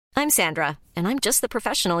I'm Sandra, and I'm just the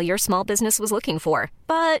professional your small business was looking for.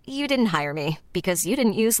 But you didn't hire me because you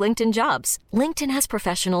didn't use LinkedIn Jobs. LinkedIn has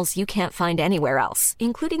professionals you can't find anywhere else,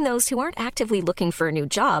 including those who aren't actively looking for a new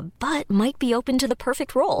job, but might be open to the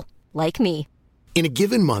perfect role, like me. In a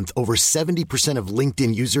given month, over 70% of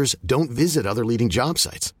LinkedIn users don't visit other leading job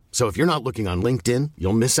sites. So if you're not looking on LinkedIn,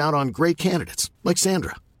 you'll miss out on great candidates like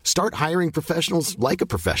Sandra. Start hiring professionals like a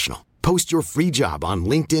professional. Post your free job on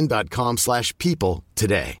linkedin.com/people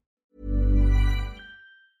today.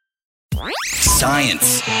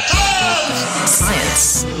 Science.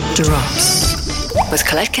 Science Drops with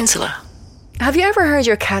Colette Kinsella. Have you ever heard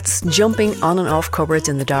your cats jumping on and off cupboards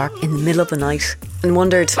in the dark in the middle of the night and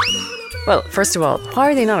wondered, well, first of all, why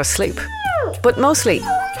are they not asleep? But mostly,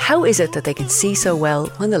 how is it that they can see so well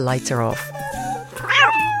when the lights are off?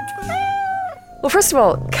 Well, first of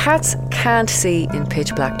all, cats can't see in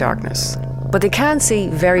pitch black darkness, but they can see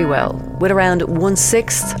very well with around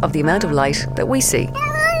 1/6 of the amount of light that we see.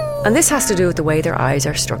 And this has to do with the way their eyes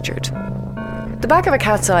are structured. The back of a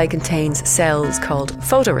cat's eye contains cells called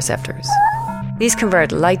photoreceptors. These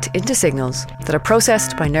convert light into signals that are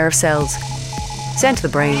processed by nerve cells, sent to the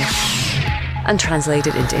brain, and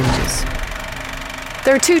translated into images.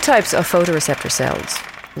 There are two types of photoreceptor cells,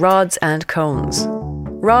 rods and cones.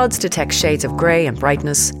 Rods detect shades of grey and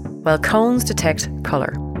brightness, while cones detect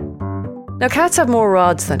colour. Now, cats have more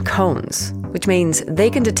rods than cones, which means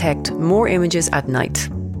they can detect more images at night.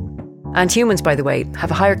 And humans, by the way,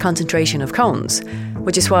 have a higher concentration of cones,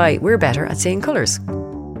 which is why we're better at seeing colours.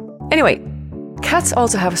 Anyway, cats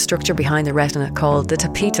also have a structure behind the retina called the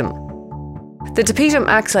tapetum. The tapetum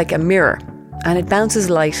acts like a mirror, and it bounces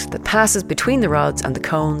light that passes between the rods and the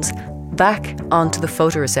cones back onto the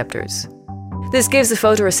photoreceptors. This gives the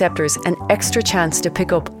photoreceptors an extra chance to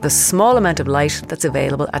pick up the small amount of light that's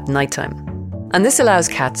available at nighttime. And this allows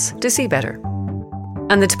cats to see better.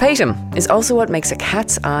 And the tapetum is also what makes a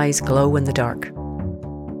cat's eyes glow in the dark.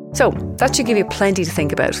 So, that should give you plenty to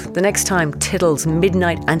think about the next time Tiddle's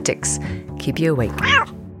midnight antics keep you awake.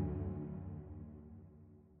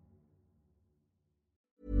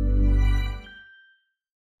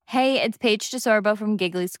 Hey, it's Paige DeSorbo from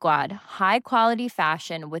Giggly Squad. High quality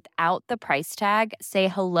fashion without the price tag. Say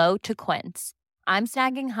hello to Quince. I'm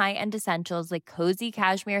snagging high-end essentials like cozy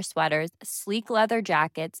cashmere sweaters, sleek leather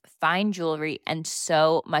jackets, fine jewelry, and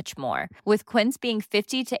so much more. With Quince being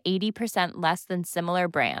 50 to 80% less than similar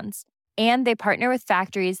brands. And they partner with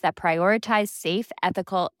factories that prioritize safe,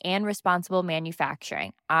 ethical, and responsible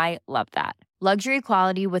manufacturing. I love that. Luxury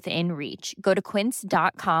quality within reach. Go to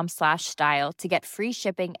quince.com/style to get free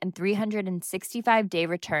shipping and 365-day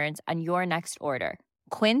returns on your next order.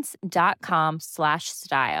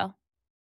 Quince.com/style.